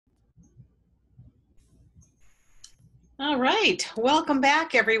All right, welcome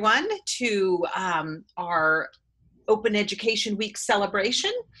back everyone to our Open Education Week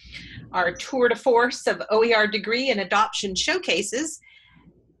celebration, our tour de force of OER Degree and Adoption Showcases.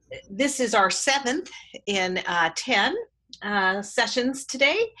 This is our 7th in 10 sessions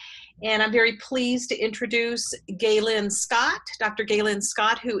today, and I'm very pleased to introduce Gaye Lynn Scott, Dr. Gaye Lynn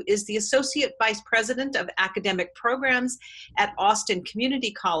Scott, who is the Associate Vice President of Academic Programs at Austin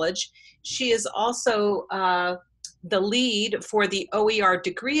Community College. She is also the lead for the OER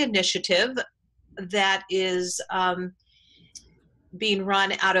Degree initiative that is being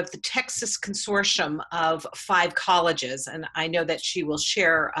run out of the Texas Consortium of 5 colleges. And I know that she will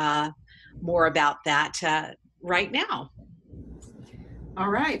share more about that right now. All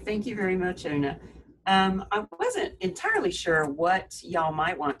right, thank you very much, Una. I wasn't entirely sure what y'all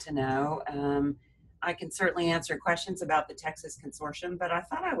might want to know. I can certainly answer questions about the Texas Consortium, but I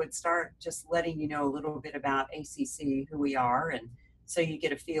thought I would start just letting you know a little bit about ACC, who we are, and so you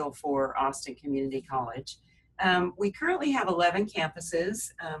get a feel for Austin Community College. We currently have 11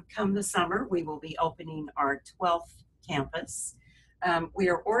 campuses. Come the summer, we will be opening our 12th campus. We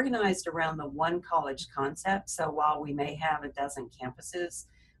are organized around the one college concept, so while we may have a dozen campuses,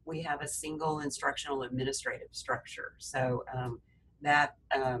 we have a single instructional administrative structure. So that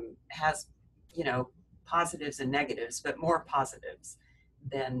has, positives and negatives, but more positives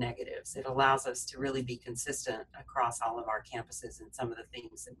than negatives. It allows us to really be consistent across all of our campuses and some of the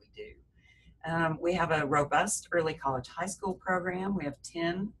things that we do. We have a robust early college high school program. We have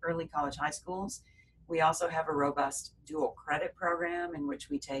 10 early college high schools. We also have a robust dual credit program in which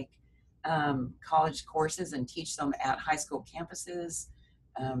we take college courses and teach them at high school campuses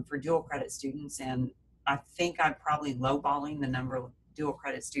for dual credit students. And I think I'm probably lowballing the number of dual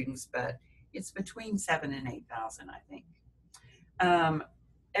credit students, but it's between 7,000 and 8,000, I think.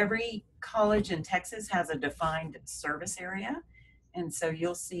 Every college in Texas has a defined service area. And so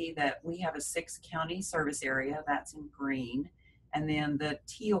you'll see that we have a 6-county service area, that's in green. And then the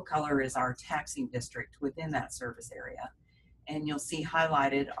teal color is our taxing district within that service area. And you'll see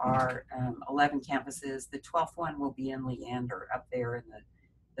highlighted our 11 campuses. The 12th one will be in Leander, up there in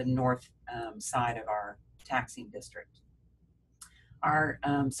the north side of our taxing district. Our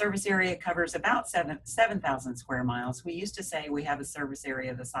service area covers about 7,000 square miles. We used to say we have a service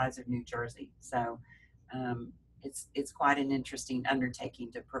area the size of New Jersey. So it's quite an interesting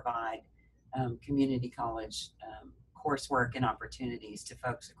undertaking to provide community college coursework and opportunities to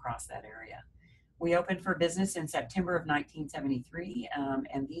folks across that area. We opened for business in September of 1973,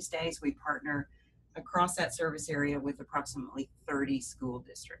 and these days we partner across that service area with approximately 30 school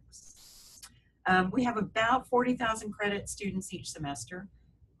districts. We have about 40,000 credit students each semester.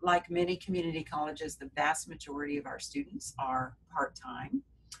 Like many community colleges, the vast majority of our students are part-time.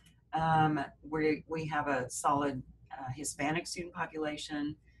 We have a solid Hispanic student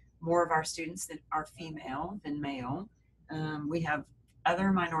population. More of our students that are female than male. We have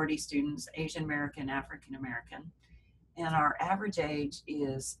other minority students, Asian American, African American, and our average age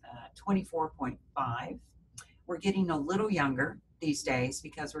is 24.5. We're getting a little younger these days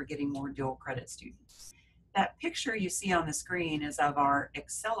because we're getting more dual credit students. That picture you see on the screen is of our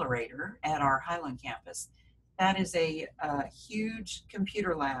accelerator at our Highland campus. That is a huge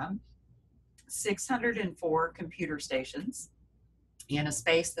computer lab, 604 computer stations in a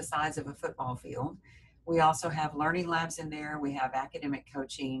space the size of a football field. We also have learning labs in there. We have academic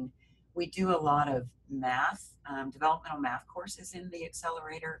coaching. We do a lot of math, developmental math courses in the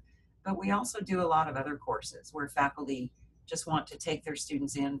accelerator, but we also do a lot of other courses where faculty just want to take their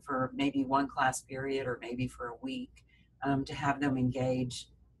students in for maybe one class period or maybe for a week to have them engage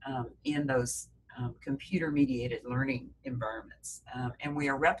in those computer-mediated learning environments. And we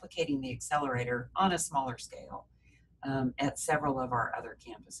are replicating the accelerator on a smaller scale at several of our other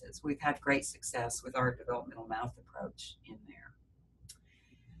campuses. We've had great success with our developmental math approach in there.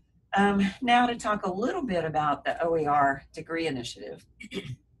 Now to talk a little bit about the OER Degree Initiative.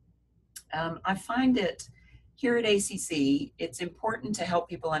 I find it here at ACC, it's important to help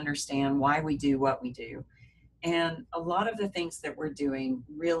people understand why we do what we do. And a lot of the things that we're doing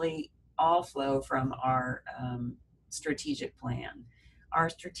really all flow from our strategic plan.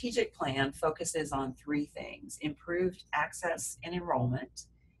 Our strategic plan focuses on 3 things: improved access and enrollment,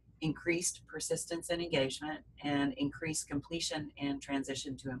 increased persistence and engagement, and increased completion and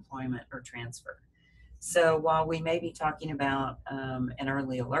transition to employment or transfer. So while we may be talking about an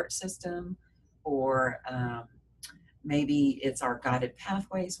early alert system, or maybe it's our guided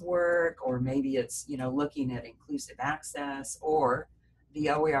pathways work, or maybe it's looking at inclusive access, or the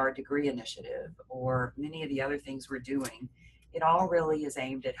OER Degree Initiative, or many of the other things we're doing, it all really is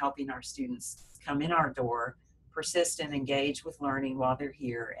aimed at helping our students come in our door persist and engage with learning while they're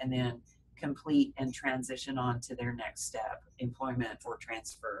here, and then complete and transition on to their next step, employment or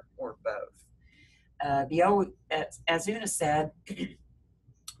transfer or both. As Una said,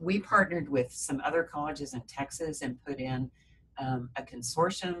 we partnered with some other colleges in Texas and put in a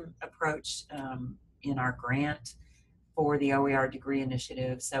consortium approach in our grant for the OER Degree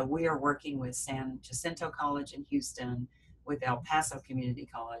Initiative. So we are working with San Jacinto College in Houston, with El Paso Community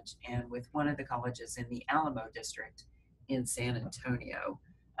College, and with one of the colleges in the Alamo District in San Antonio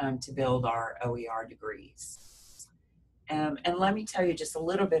to build our OER degrees. And let me tell you just a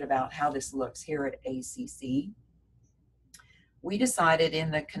little bit about how this looks here at ACC. We decided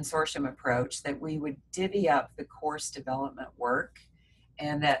in the consortium approach that we would divvy up the course development work,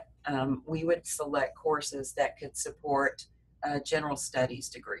 and that we would select courses that could support general studies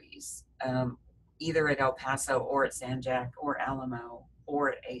degrees, either at El Paso or at San Jac or Alamo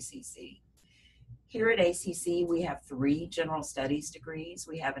or at ACC. Here at ACC, we have 3 general studies degrees.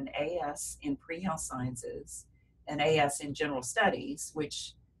 We have an AS in pre-health sciences, an AS in general studies,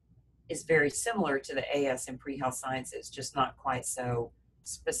 which is very similar to the AS in pre-health sciences, just not quite so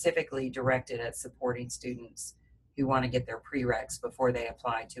specifically directed at supporting students who want to get their prereqs before they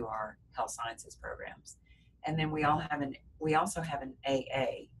apply to our health sciences programs. And then we also have an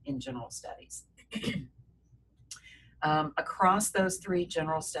AA in general studies. Across those 3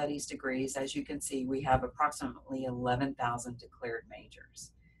 general studies degrees, as you can see, we have approximately 11,000 declared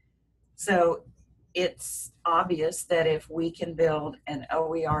majors. So it's obvious that if we can build an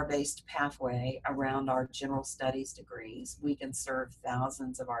OER-based pathway around our general studies degrees, we can serve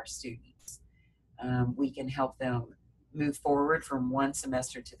thousands of our students. We can help them move forward from one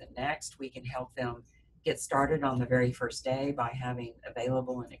semester to the next. We can help them get started on the very first day by having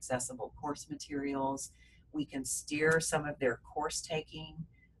available and accessible course materials. We can steer some of their course taking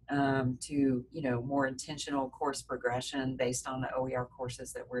to more intentional course progression based on the OER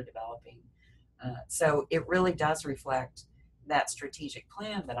courses that we're developing. So it really does reflect that strategic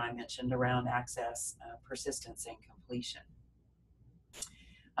plan that I mentioned around access, persistence, and completion.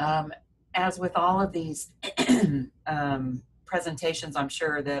 As with all of these presentations, I'm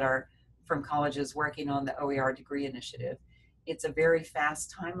sure, that are from colleges working on the OER Degree Initiative, it's a very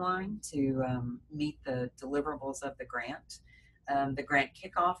fast timeline to meet the deliverables of the grant. The grant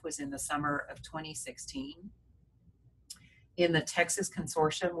kickoff was in the summer of 2016. In the Texas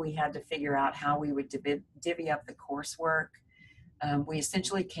Consortium, we had to figure out how we would divvy up the coursework. We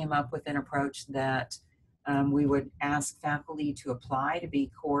essentially came up with an approach that we would ask faculty to apply to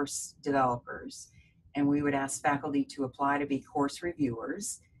be course developers, and we would ask faculty to apply to be course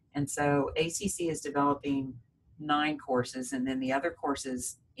reviewers. And so ACC is developing 9 courses, and then the other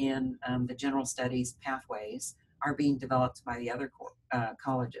courses in the general studies pathways are being developed by the other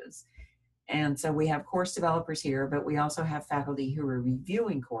colleges. And so we have course developers here, but we also have faculty who are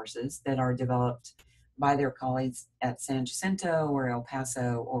reviewing courses that are developed by their colleagues at San Jacinto or El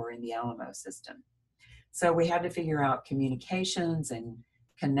Paso or in the Alamo system. So we had to figure out communications and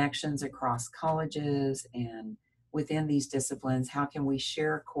connections across colleges and within these disciplines. How can we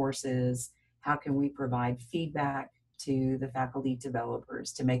share courses? How can we provide feedback to the faculty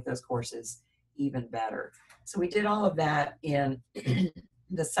developers to make those courses even better? So we did all of that in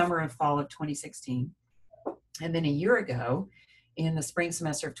the summer and fall of 2016. And then a year ago, in the spring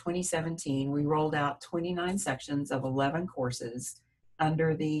semester of 2017, we rolled out 29 sections of 11 courses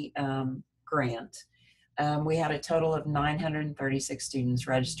under the grant. We had a total of 936 students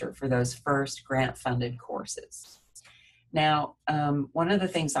register for those first grant-funded courses. Now, one of the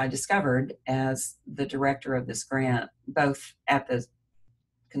things I discovered as the director of this grant, both at the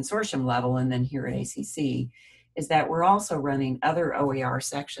consortium level and then here at ACC, is that we're also running other OER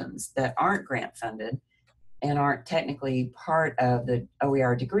sections that aren't grant funded and aren't technically part of the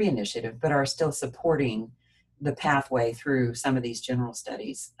OER Degree Initiative, but are still supporting the pathway through some of these general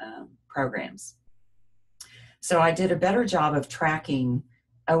studies programs. So I did a better job of tracking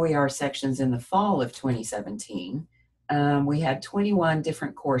OER sections in the fall of 2017. We had 21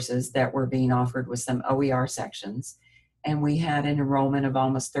 different courses that were being offered with some OER sections, and we had an enrollment of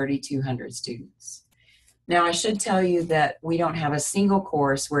almost 3,200 students. Now, I should tell you that we don't have a single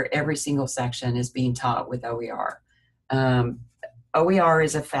course where every single section is being taught with OER. OER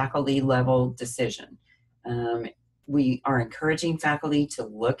is a faculty level decision. We are encouraging faculty to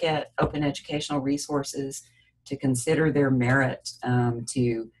look at open educational resources, to consider their merit,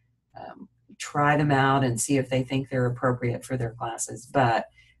 to try them out and see if they think they're appropriate for their classes. But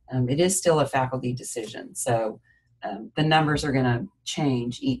it is still a faculty decision. So the numbers are going to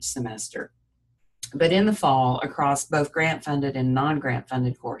change each semester. But in the fall, across both grant-funded and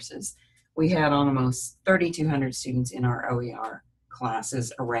non-grant-funded courses, we had almost 3,200 students in our OER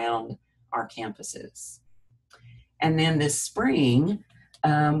classes around our campuses. And then this spring,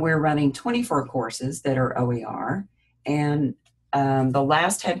 we're running 24 courses that are OER. And the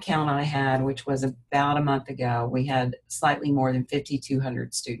last head count I had, which was about a month ago, we had slightly more than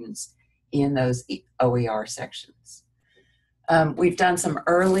 5,200 students in those OER sections. We've done some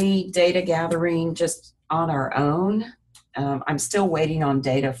early data gathering just on our own. I'm still waiting on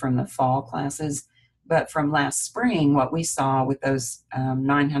data from the fall classes, but from last spring, what we saw with those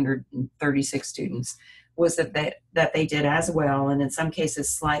 936 students was that they did as well, and in some cases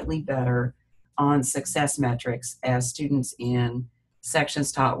slightly better, on success metrics as students in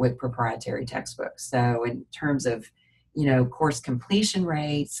sections taught with proprietary textbooks. So in terms of, course completion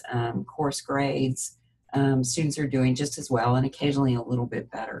rates, course grades, students are doing just as well and occasionally a little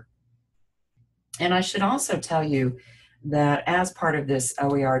bit better. And I should also tell you that as part of this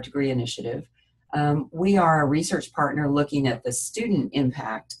OER degree initiative, we are a research partner looking at the student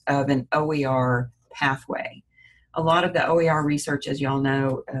impact of an OER pathway. A lot of the OER research, as y'all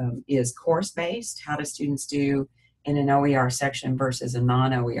know, is course-based. How do students do in an OER section versus a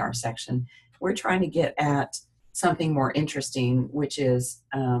non-OER section? We're trying to get at something more interesting, which is,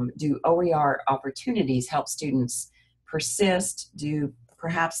 do OER opportunities help students persist? Do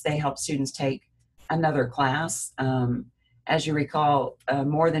perhaps they help students take another class? As you recall,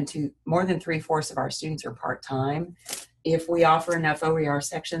 more than 3/4 of our students are part-time. If we offer enough OER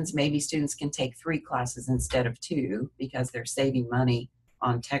sections, maybe students can take 3 classes instead of 2 because they're saving money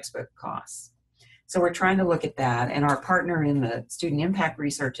on textbook costs. So we're trying to look at that, and our partner in the student impact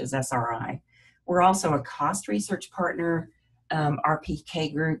research is SRI. We're also a cost research partner. Our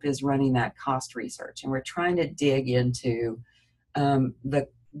PK group is running that cost research, and we're trying to dig into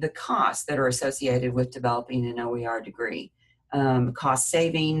the costs that are associated with developing an OER degree, cost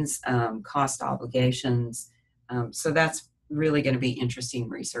savings, cost obligations. So that's really going to be interesting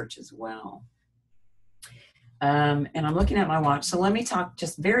research as well. And I'm looking at my watch, so let me talk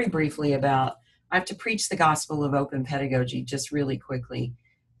just very briefly about, I have to preach the gospel of open pedagogy just really quickly.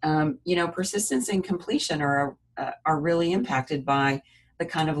 Persistence and completion are really impacted by the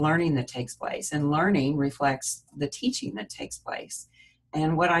kind of learning that takes place, and learning reflects the teaching that takes place.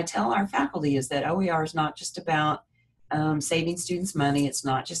 And what I tell our faculty is that OER is not just about saving students money. It's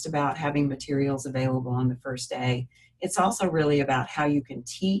not just about having materials available on the first day. It's also really about how you can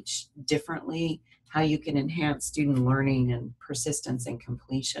teach differently, how you can enhance student learning and persistence and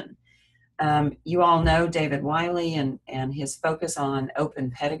completion. You all know David Wiley and his focus on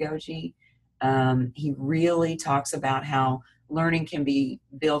open pedagogy. He really talks about how learning can be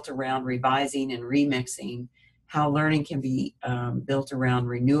built around revising and remixing, how learning can be built around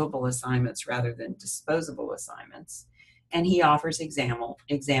renewable assignments rather than disposable assignments. And he offers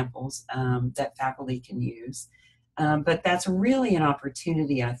examples that faculty can use. But that's really an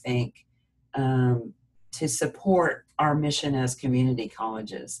opportunity, I think, to support our mission as community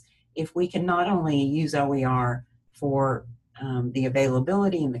colleges. If we can not only use OER for the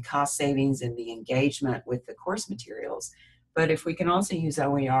availability and the cost savings and the engagement with the course materials, but if we can also use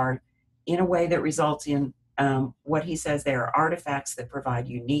OER in a way that results in what he says they are artifacts that provide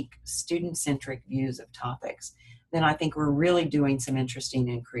unique student-centric views of topics, then I think we're really doing some interesting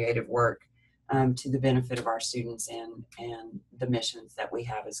and creative work to the benefit of our students and the missions that we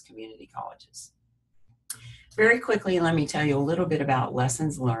have as community colleges. Very quickly, let me tell you a little bit about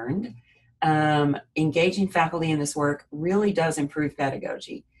lessons learned. Engaging faculty in this work really does improve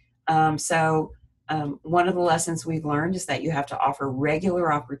pedagogy. One of the lessons we've learned is that you have to offer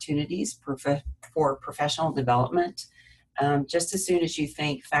regular opportunities for professional development. Just as soon as you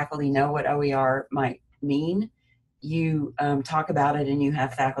think faculty know what OER might mean, you talk about it and you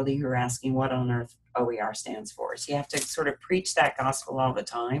have faculty who are asking what on earth OER stands for. So you have to sort of preach that gospel all the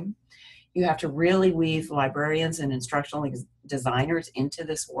time. You have to really weave librarians and instructional designers into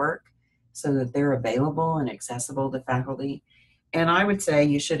this work so that they're available and accessible to faculty. And I would say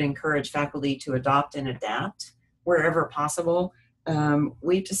you should encourage faculty to adopt and adapt wherever possible.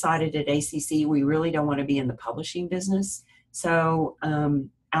 We've decided at ACC we really don't want to be in the publishing business. So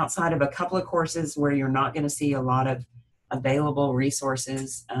outside of a couple of courses where you're not going to see a lot of available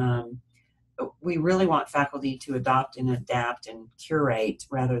resources, we really want faculty to adopt and adapt and curate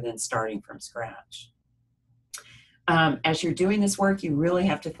rather than starting from scratch. As you're doing this work, you really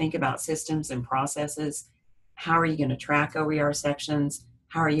have to think about systems and processes. How are you going to track OER sections?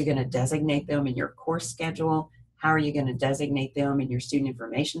 How are you going to designate them in your course schedule? How are you going to designate them in your student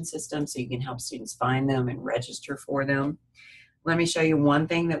information system so you can help students find them and register for them? Let me show you one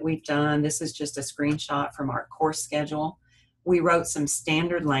thing that we've done. This is just a screenshot from our course schedule. we wrote some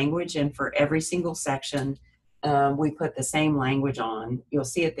standard language, and for every single section, we put the same language on. You'll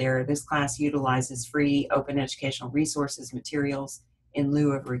see it there. This class utilizes free open educational resources materials in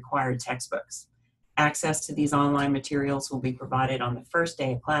lieu of required textbooks. Access to these online materials will be provided on the first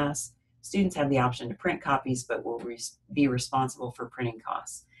day of class. Students have the option to print copies, but will be responsible for printing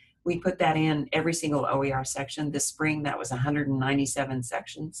costs. We put that in every single OER section. This spring, that was 197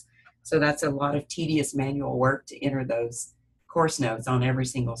 sections. So that's a lot of tedious manual work to enter those course notes on every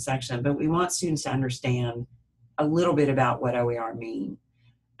single section. But we want students to understand a little bit about what OER mean.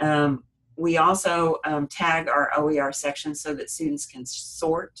 We also tag our OER section so that students can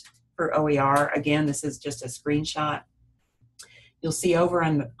sort for OER. Again, this is just a screenshot. You'll see over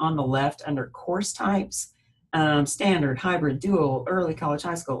on the left under course types, standard, hybrid, dual, early college,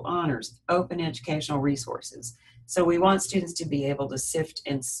 high school, honors, open educational resources. So we want students to be able to sift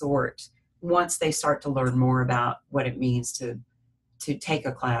and sort once they start to learn more about what it means to take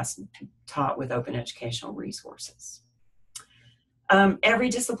a class taught with open educational resources. Every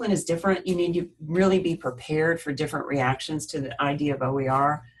discipline is different. You need to really be prepared for different reactions to the idea of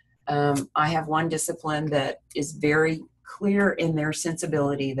OER. I have one discipline that is very clear in their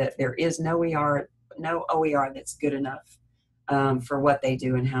sensibility that there is no OER that's good enough for what they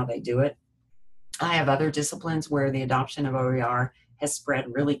do and how they do it. I have other disciplines where the adoption of OER has spread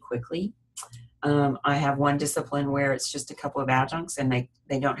really quickly. I have one discipline where it's just a couple of adjuncts and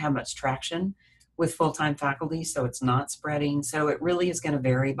they don't have much traction with full-time faculty, so it's not spreading. So it really is going to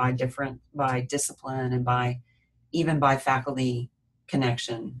vary by discipline and even by faculty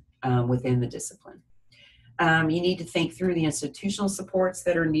connection within the discipline. You need to think through the institutional supports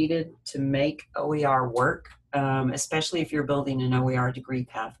that are needed to make OER work, especially if you're building an OER degree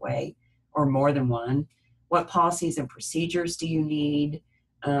pathway or more than one. What policies and procedures do you need?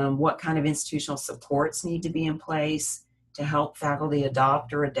 What kind of institutional supports need to be in place to help faculty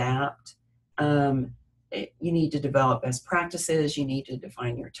adopt or adapt? You need to develop best practices. You need to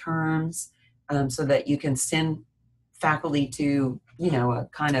define your terms so that you can send faculty to, a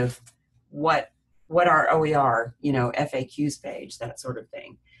kind of what are OER, FAQs page, that sort of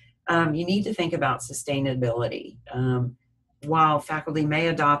thing. You need to think about sustainability. While faculty may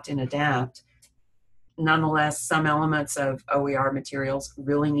adopt and adapt, nonetheless, some elements of OER materials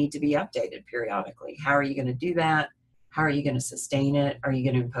really need to be updated periodically. How are you going to do that? How are you going to sustain it? Are you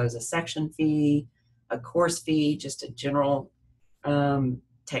going to impose a section fee, a course fee, just a general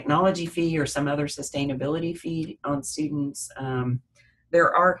technology fee, or some other sustainability fee on students?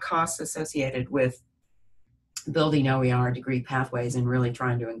 There are costs associated with building OER degree pathways and really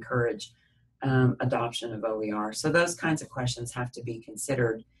trying to encourage adoption of OER. So those kinds of questions have to be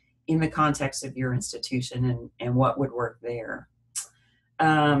considered in the context of your institution and what would work there.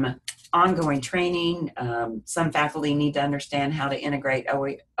 Ongoing training. Some faculty need to understand how to integrate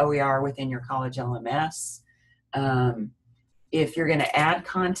OER within your college LMS. If you're going to add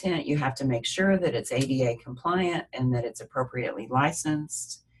content, you have to make sure that it's ADA compliant and that it's appropriately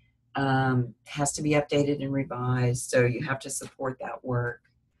licensed. Has to be updated and revised, so you have to support that work.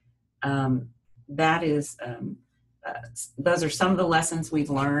 Those are some of the lessons we've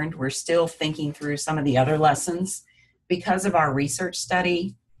learned. We're still thinking through some of the other lessons. Because of our research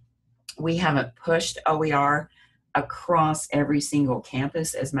study, we haven't pushed OER across every single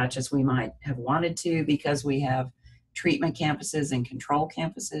campus as much as we might have wanted to, because we have treatment campuses and control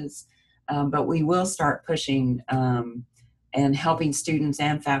campuses. But we will start pushing and helping students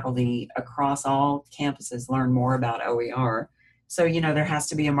and faculty across all campuses learn more about OER. So, there has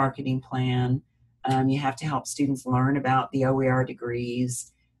to be a marketing plan. You have to help students learn about the OER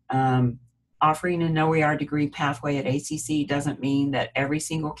degrees. Offering an OER degree pathway at ACC doesn't mean that every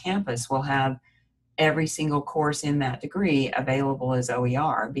single campus will have every single course in that degree available as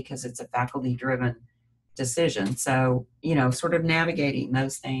OER, because it's a faculty-driven decision. So, sort of navigating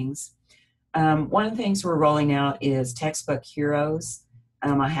those things. One of the things we're rolling out is textbook heroes.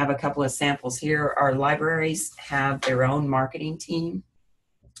 I have a couple of samples here. Our libraries have their own marketing team.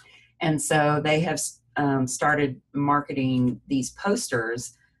 And so they have started marketing these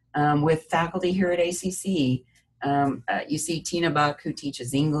posters with faculty here at ACC. You see Tina Buck, who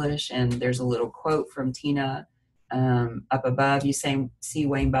teaches English, and there's a little quote from Tina up above. You see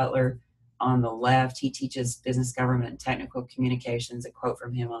Wayne Butler on the left. He teaches business, government, and technical communications. A quote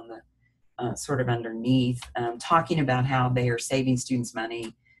from him on the sort of underneath, talking about how they are saving students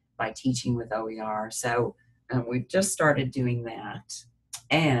money by teaching with OER. So we've just started doing that.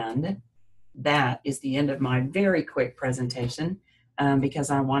 And that is the end of my very quick presentation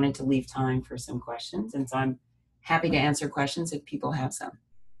because I wanted to leave time for some questions. And so I'm happy to answer questions if people have some.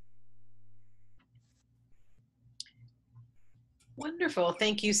 Wonderful.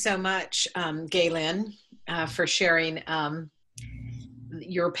 Thank you so much, Gaye Lynn, for sharing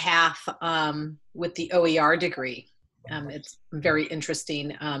your path with the OER degree. It's very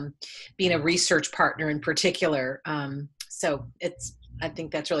interesting, being a research partner in particular. I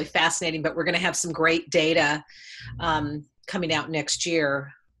think that's really fascinating, but we're going to have some great data coming out next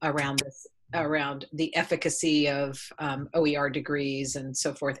year around the efficacy of OER degrees and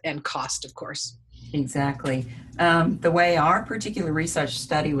so forth, and cost, of course. Exactly. The way our particular research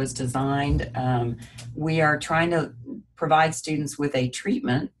study was designed, we are trying to provide students with a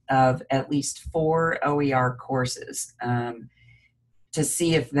treatment of at least 4 OER courses to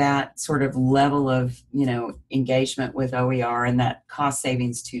see if that sort of level of, engagement with OER and that cost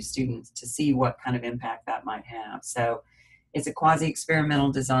savings to students, to see what kind of impact that might have. So it's a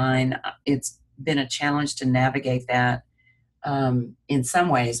quasi-experimental design. It's been a challenge to navigate that in some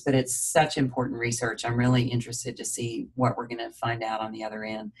ways, but it's such important research. I'm really interested to see what we're going to find out on the other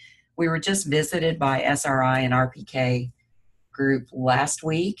end. We were just visited by SRI and RPK group last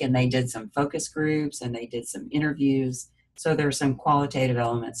week, and they did some focus groups and they did some interviews. So there's some qualitative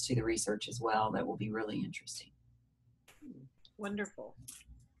elements to the research as well that will be really interesting. Wonderful.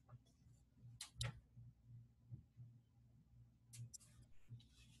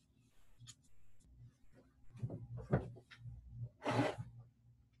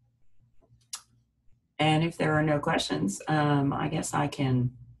 And if there are no questions, I guess I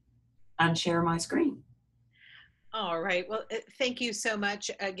can unshare my screen. All right. Well, thank you so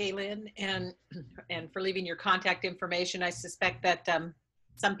much, Gaye Lynn, and for leaving your contact information. I suspect that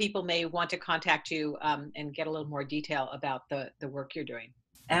some people may want to contact you and get a little more detail about the work you're doing.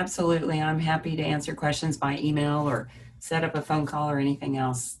 Absolutely. I'm happy to answer questions by email or set up a phone call or anything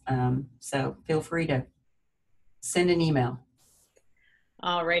else. So feel free to send an email.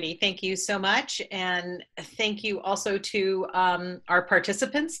 All righty. Thank you so much. And thank you also to our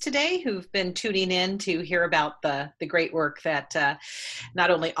participants today who've been tuning in to hear about the great work that not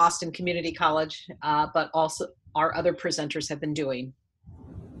only Austin Community College, but also our other presenters have been doing.